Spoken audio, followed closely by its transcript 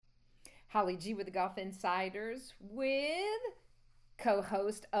Holly G with the Golf Insiders with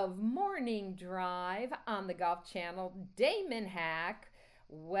co-host of Morning Drive on the Golf Channel, Damon Hack.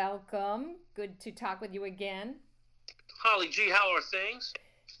 Welcome. Good to talk with you again. Holly G, how are things?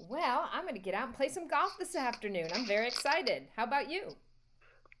 Well, I'm going to get out and play some golf this afternoon. I'm very excited. How about you?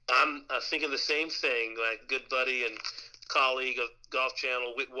 I'm thinking the same thing. My good buddy and colleague of Golf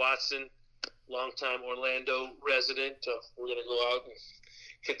Channel, Whit Watson, longtime Orlando resident. We're going to go out and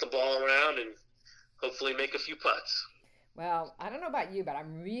hit the ball around and hopefully make a few putts. Well, I don't know about you, but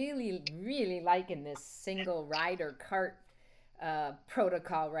I'm really liking this single rider cart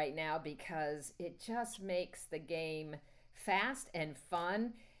protocol right now because it just makes the game fast and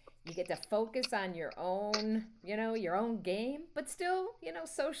fun. You get to focus on your own game, but still,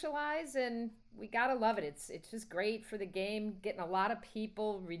 socialize, and we gotta love it. It's just great for the game, getting a lot of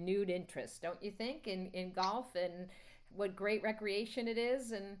people renewed interest, don't you think, in golf, and what great recreation it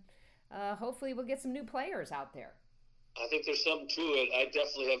is, and hopefully we'll get some new players out there. I think there's something to it. I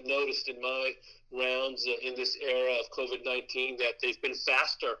definitely have noticed in my rounds in this era of COVID-19 that they've been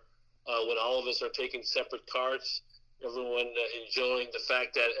faster when all of us are taking separate carts. Everyone enjoying the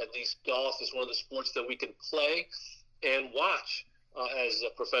fact that at least golf is one of the sports that we can play and watch as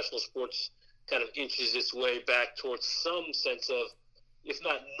professional sports kind of inches its way back towards some sense of, if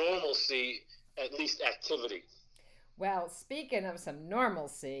not normalcy, at least activity. Well, speaking of some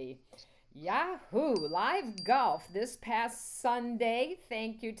normalcy, Yahoo! Live golf this past Sunday.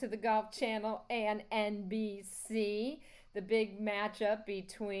 Thank you to the Golf Channel and NBC. The big matchup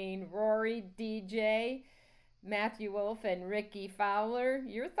between Rory, DJ, Matthew Wolff, and Ricky Fowler.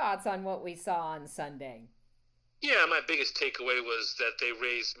 Your thoughts on what we saw on Sunday? Yeah, my biggest takeaway was that they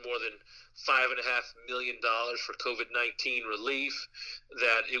raised more than $5.5 million for COVID-19 relief,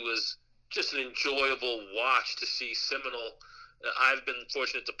 that it was just an enjoyable watch to see Seminole. I've been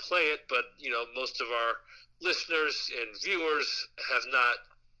fortunate to play it, but, most of our listeners and viewers have not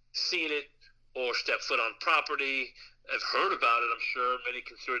seen it or stepped foot on property. Have heard about it, I'm sure. Many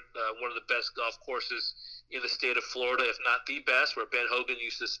consider it one of the best golf courses in the state of Florida, if not the best, where Ben Hogan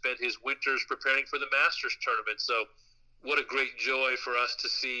used to spend his winters preparing for the Masters tournament. So what a great joy for us to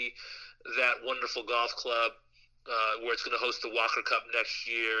see that wonderful golf club where it's going to host the Walker Cup next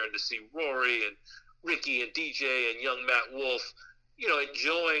year, and to see Rory and Ricky and DJ and young Matt Wolff,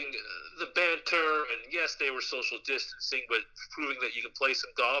 enjoying the banter. And yes, they were social distancing, but proving that you can play some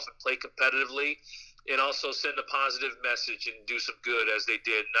golf and play competitively, and also send a positive message and do some good as they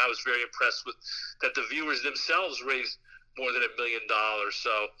did. And I was very impressed with that the viewers themselves raised more than $1 million. So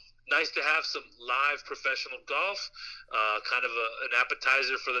nice to have some live professional golf, kind of an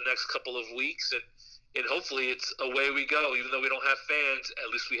appetizer for the next couple of weeks. And hopefully it's away we go. Even though we don't have fans, at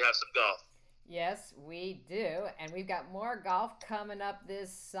least we have some golf. Yes, we do. And we've got more golf coming up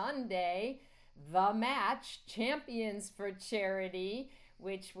this Sunday. The Match, Champions for Charity,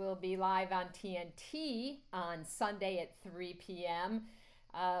 which will be live on TNT on Sunday at 3 p.m.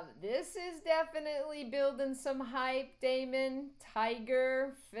 This is definitely building some hype, Damon.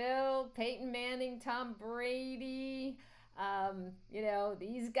 Tiger, Phil, Peyton Manning, Tom Brady.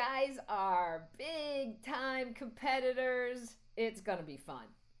 These guys are big-time competitors. It's going to be fun.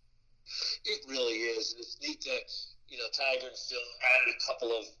 It really is. It's neat that, Tiger and Phil added a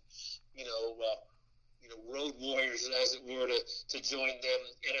couple of, road warriors, as it were, to join them,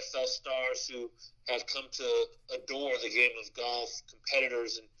 NFL stars who have come to adore the game of golf,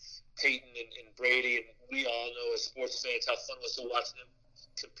 competitors, and Peyton and Brady. And we all know as sports fans how fun it was to watch them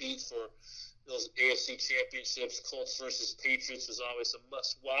compete for those AFC championships. Colts versus Patriots was always a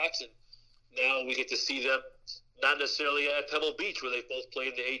must-watch, and now we get to see them not necessarily at Pebble Beach, where they both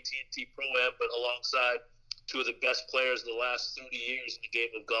played in the AT&T Pro-Am, but alongside two of the best players in the last 30 years in the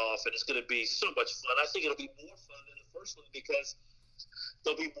game of golf. And it's going to be so much fun. I think it'll be more fun than the first one because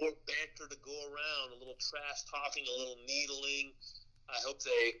there'll be more banter to go around, a little trash talking, a little needling. I hope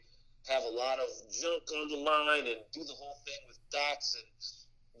they have a lot of junk on the line and do the whole thing with dots and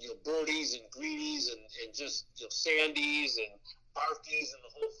birdies and greenies and just sandies and barkies and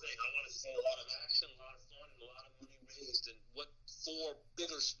the whole thing. I want to see a lot of action, a lot of fun, and a lot of money raised. And what four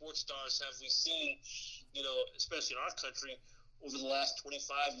bigger sports stars have we seen, especially in our country, over the last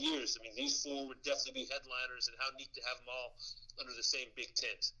 25 years? I mean, these four would definitely be headliners, and how neat to have them all under the same big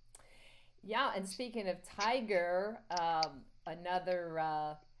tent. Yeah, and speaking of Tiger,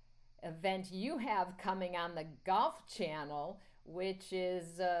 another event you have coming on the Golf Channel, which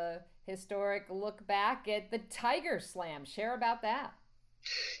is a historic look back at the Tiger Slam. Share about that.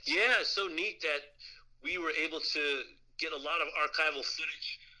 Yeah, so neat that we were able to get a lot of archival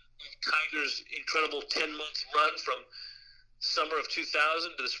footage of Tiger's incredible 10-month run from summer of 2000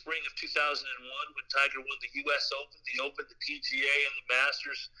 to the spring of 2001 when Tiger won the U.S. Open, the PGA, and the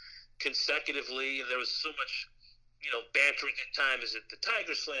Masters consecutively. And there was so much, bantering at time. Is it the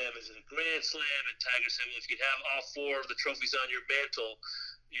Tiger Slam? Is it a Grand Slam? And Tiger said, well, if you could have all four of the trophies on your mantle,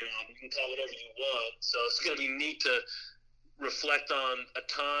 you can call it whatever you want. So it's going to be neat to reflect on a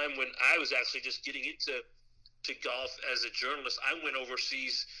time when I was actually just getting into golf as a journalist. I went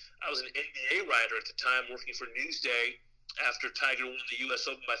overseas. I was an NBA writer at the time, working for Newsday. After Tiger won the U.S.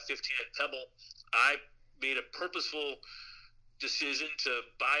 Open by 15 at Pebble, I made a purposeful decision to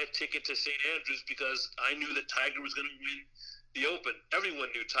buy a ticket to St. Andrews because I knew that Tiger was going to win the Open. Everyone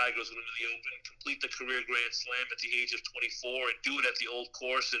knew Tiger was going to win the Open, complete the career Grand Slam at the age of 24, and do it at the old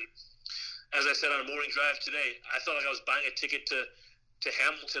course. And as I said on Morning Drive today, I felt like I was buying a ticket to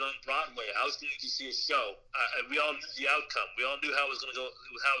Hamilton on Broadway. I was going to see a show. We all knew the outcome. We all knew how it was going to go,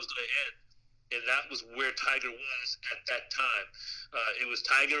 how it was going to end. And that was where Tiger was at that time. It was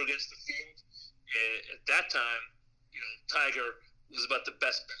Tiger against the field. And at that time, Tiger was about the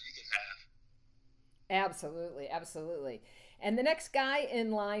best bet you could have. Absolutely, absolutely. And the next guy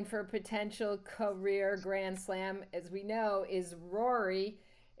in line for a potential career Grand Slam, as we know, is Rory.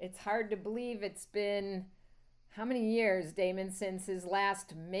 It's hard to believe it's been how many years, Damon, since his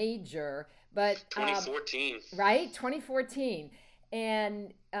last major? But 2014. Right, 2014.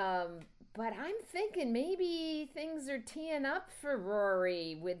 And but I'm thinking maybe things are teeing up for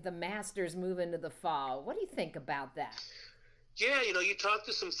Rory with the Masters moving to the fall. What do you think about that? Yeah, you talk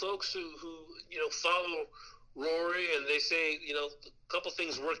to some folks who follow Rory, and they say, a couple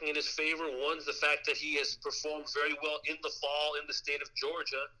things working in his favor. One's the fact that he has performed very well in the fall in the state of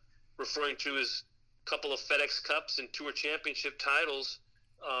Georgia, referring to his couple of FedEx Cups and Tour Championship titles,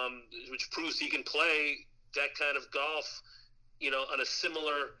 which proves he can play that kind of golf, on a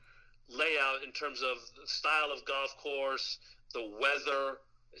similar layout in terms of the style of golf course, the weather.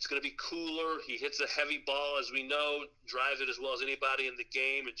 It's going to be cooler. He hits a heavy ball, as we know, drives it as well as anybody in the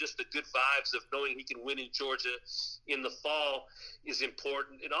game, and just the good vibes of knowing he can win in Georgia in the fall is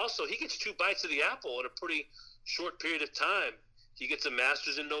important. And also, he gets two bites of the apple in a pretty short period of time. He gets a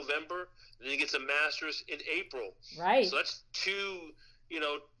Masters in November, and then he gets a Masters in April. Right. So that's two,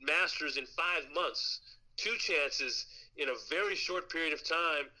 Masters in 5 months, two chances in a very short period of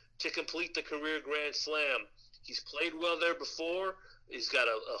time to complete the career Grand Slam. He's played well there before. He's got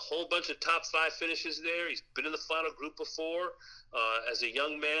a whole bunch of top 5 finishes there. He's been in the final group before as a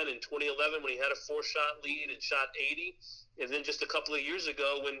young man in 2011 when he had a 4-shot lead and shot 80. And then just a couple of years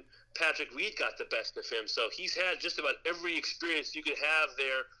ago when Patrick Reed got the best of him. So he's had just about every experience you could have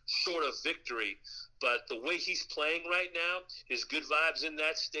there short of victory. But the way he's playing right now, his good vibes in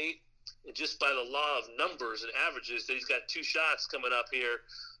that state, and just by the law of numbers and averages that he's got 2 shots coming up here,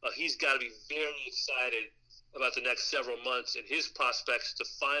 he's got to be very excited about the next several months and his prospects to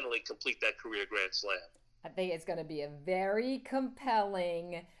finally complete that career Grand Slam. I think it's going to be a very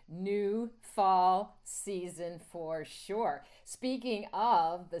compelling new fall season for sure. Speaking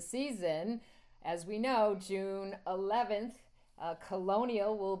of the season, as we know, June 11th,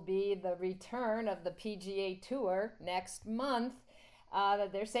 Colonial will be the return of the PGA Tour next month.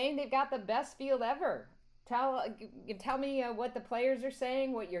 They're saying they've got the best field ever. Tell me what the players are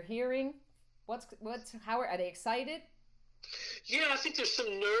saying, what you're hearing. How are they excited? Yeah, I think there's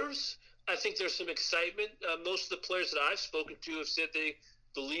some nerves. I think there's some excitement. Most of the players that I've spoken to have said they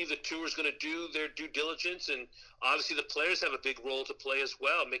believe the tour is going to do their due diligence, and obviously the players have a big role to play as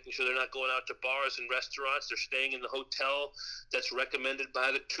well, making sure they're not going out to bars and restaurants. They're staying in the hotel that's recommended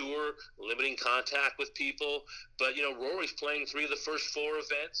by the tour, limiting contact with people. But, Rory's playing 3 of the first 4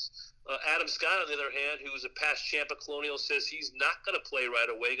 events. Adam Scott, on the other hand, who is a past champ at Colonial, says he's not going to play right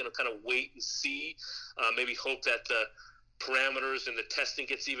away, going to kind of wait and see, maybe hope that the parameters and the testing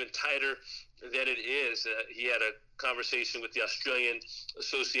gets even tighter than it is. He had a conversation with the Australian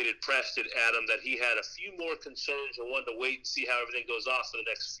Associated Press, did Adam, that he had a few more concerns and wanted to wait and see how everything goes off for the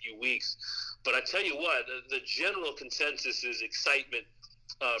next few weeks. But I tell you what, the general consensus is excitement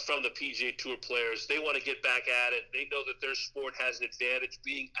from the PGA Tour players. They want to get back at it. They know that their sport has an advantage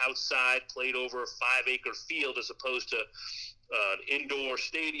being outside, played over a 5-acre field as opposed to an indoor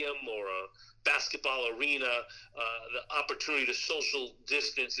stadium or a basketball arena. The opportunity to social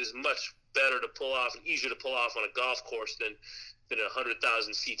distance is much better to pull off and easier to pull off on a golf course than a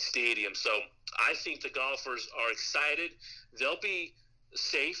 100,000-seat stadium. So I think the golfers are excited. They'll be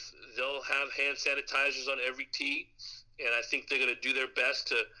safe. They'll have hand sanitizers on every tee. And I think they're going to do their best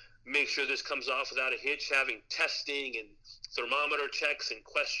to make sure this comes off without a hitch, having testing and thermometer checks and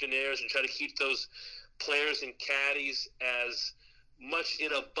questionnaires, and try to keep those players and caddies as much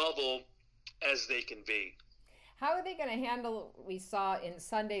in a bubble as they can be. How are they going to handle? We saw in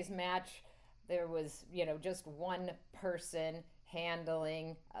Sunday's match, there was, just one person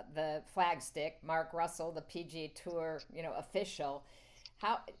handling the flag stick, Mark Russell, the PGA Tour, official.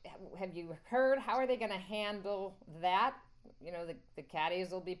 How have you heard? How are they going to handle that? The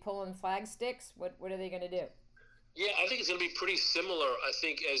caddies will be pulling flag sticks. What are they going to do? Yeah, I think it's going to be pretty similar. I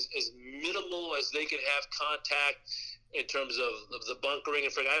think as minimal as they can have contact in terms of the bunkering.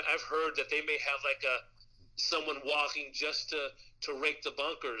 And I've heard that they may have like someone walking just to rake the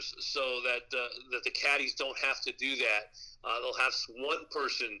bunkers so that that the caddies don't have to do that. They'll have one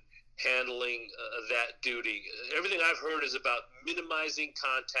person handling that duty. Everything I've heard is about minimizing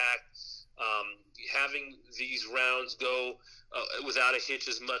contact, having these rounds go without a hitch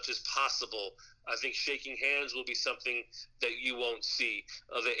as much as possible. I think shaking hands will be something that you won't see.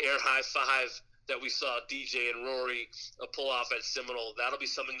 The air high five that we saw DJ and Rory pull off at Seminole, that'll be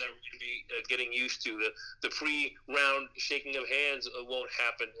something that we're going to be getting used to. The pre-round shaking of hands won't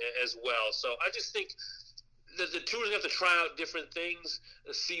happen as well. So I just think the tours have to try out different things,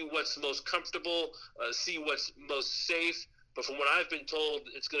 see what's most comfortable, see what's most safe. But from what I've been told,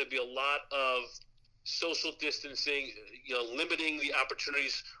 it's going to be a lot of social distancing, limiting the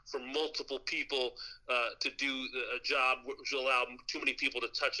opportunities for multiple people to do a job which will allow too many people to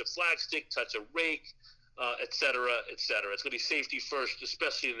touch a flag stick, touch a rake, et cetera, et cetera. It's going to be safety first,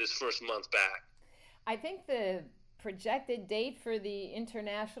 especially in this first month back. I think the projected date for the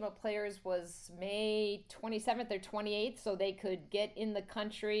international players was May 27th or 28th, so they could get in the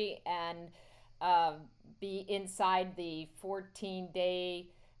country and be inside the 14-day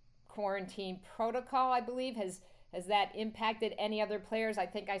quarantine protocol, I believe. Has that impacted any other players? I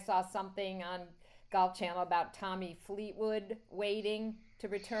think I saw something on Golf Channel about Tommy Fleetwood waiting to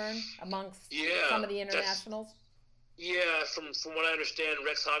return amongst some of the internationals. Yeah, from what I understand,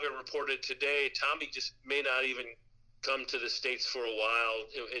 Rex Hoggard reported today, Tommy just may not even come to the States for a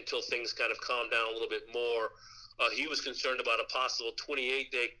while until things kind of calm down a little bit more. He was concerned about a possible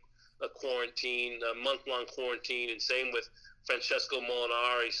 28-day quarantine, month-long quarantine, and same with Francesco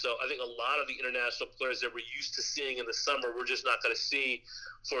Molinari. So I think a lot of the international players that we're used to seeing in the summer, we're just not going to see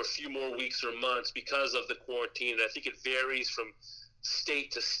for a few more weeks or months because of the quarantine. And I think it varies from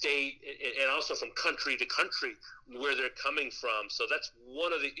state to state and also from country to country where they're coming from. So that's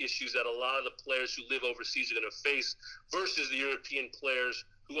one of the issues that a lot of the players who live overseas are going to face versus the European players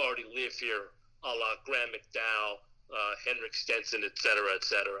who already live here, a la Graham McDowell, Henrik Stenson, et cetera, et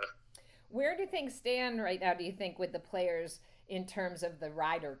cetera. Where do things stand right now, do you think, with the players in terms of the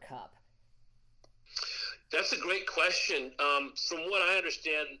Ryder Cup? That's a great question. From what I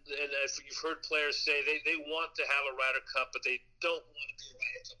understand, and you've heard players say, they want to have a Ryder Cup, but they don't want to do a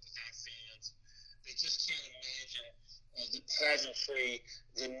Ryder Cup without fans. They just can't imagine the pageantry,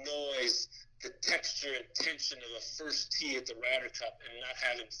 the noise, the texture and tension of a first tee at the Ryder Cup and not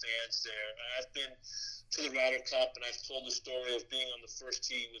having fans there. I've been to the Ryder Cup, and I've told the story of being on the first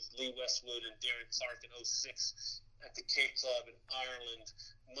tee with Lee Westwood and Darren Clark in 06 at the Cape Club in Ireland,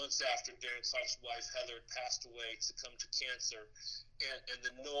 months after Darren Clark's wife Heather passed away, succumbed to cancer, and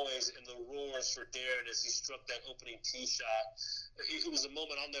the noise and the roars for Darren as he struck that opening tee shot. It was a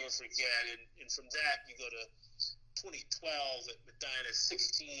moment I'll never forget, and from that you go to 2012 at Medina,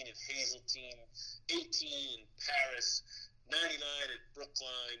 16 at Hazeltine, 18 in Paris, 99 at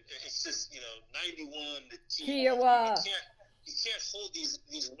Brookline. It's just, 91 at Kiowa. You can't hold these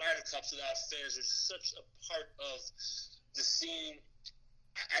Ryder Cups without fans. They're such a part of the scene.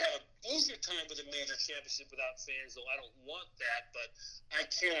 I have an easier time with a major championship without fans, though I don't want that, but I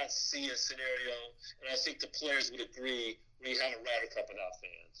cannot see a scenario, and I think the players would agree, where you have a Ryder Cup without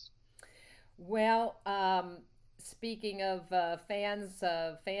fans. Well, speaking of fans,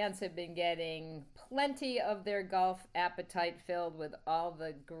 fans have been getting plenty of their golf appetite filled with all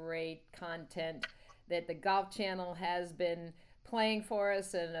the great content that the Golf Channel has been playing for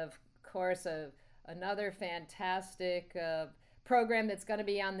us, and of course another fantastic program that's going to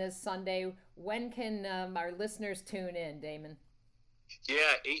be on this Sunday. When can our listeners tune in, Damon? Yeah,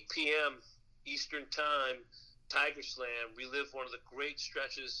 8 p.m. Eastern Time, Tiger Slam. Relive one of the great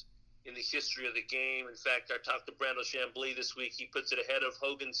stretches in the history of the game. In fact, I talked to Brandel Chambly this week. He puts it ahead of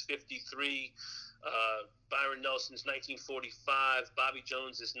Hogan's 53, Byron Nelson's 1945, Bobby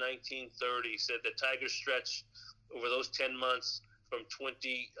Jones's 1930. Said the Tiger stretch over those 10 months from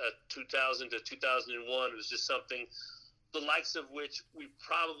 2000 to 2001 was just something the likes of which we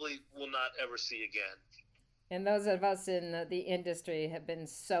probably will not ever see again. And those of us in the industry have been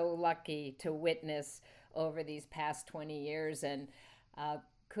so lucky to witness over these past 20 years, and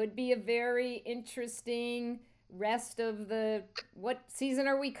could be a very interesting rest of the, what season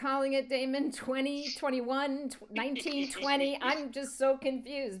are we calling it, Damon? 2021, 1920? I'm just so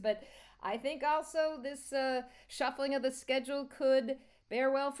confused. But I think also this shuffling of the schedule could bear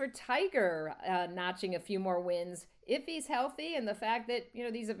well for Tiger, notching a few more wins if he's healthy, and the fact that,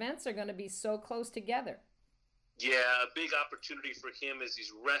 these events are going to be so close together. Yeah, a big opportunity for him as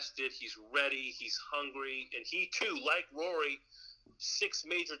he's rested, he's ready, he's hungry, and he too, like Rory, 6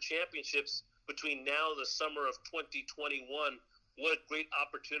 major championships between now and the summer of 2021. What a great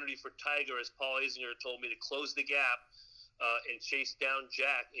opportunity for Tiger, as Paul Azinger told me, to close the gap and chase down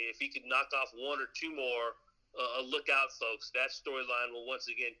Jack. If he could knock off 1 or 2 more, look out, folks. That storyline will once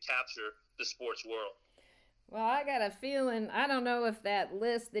again capture the sports world. Well, I got a feeling, I don't know if that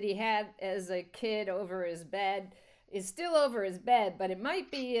list that he had as a kid over his bed is still over his bed, but it might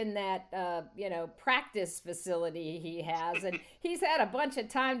be in that, practice facility he has. And he's had a bunch of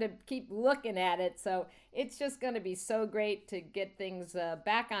time to keep looking at it. So it's just going to be so great to get things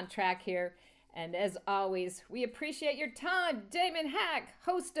back on track here. And as always, we appreciate your time. Damon Hack,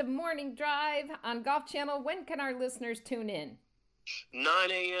 host of Morning Drive on Golf Channel. When can our listeners tune in? 9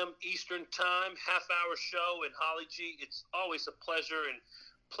 a.m. Eastern Time, half-hour show. And Holly G, it's always a pleasure. And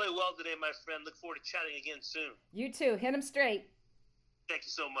play well today, my friend. Look forward to chatting again soon. You too. Hit 'em straight. Thank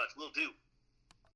you so much. Will do.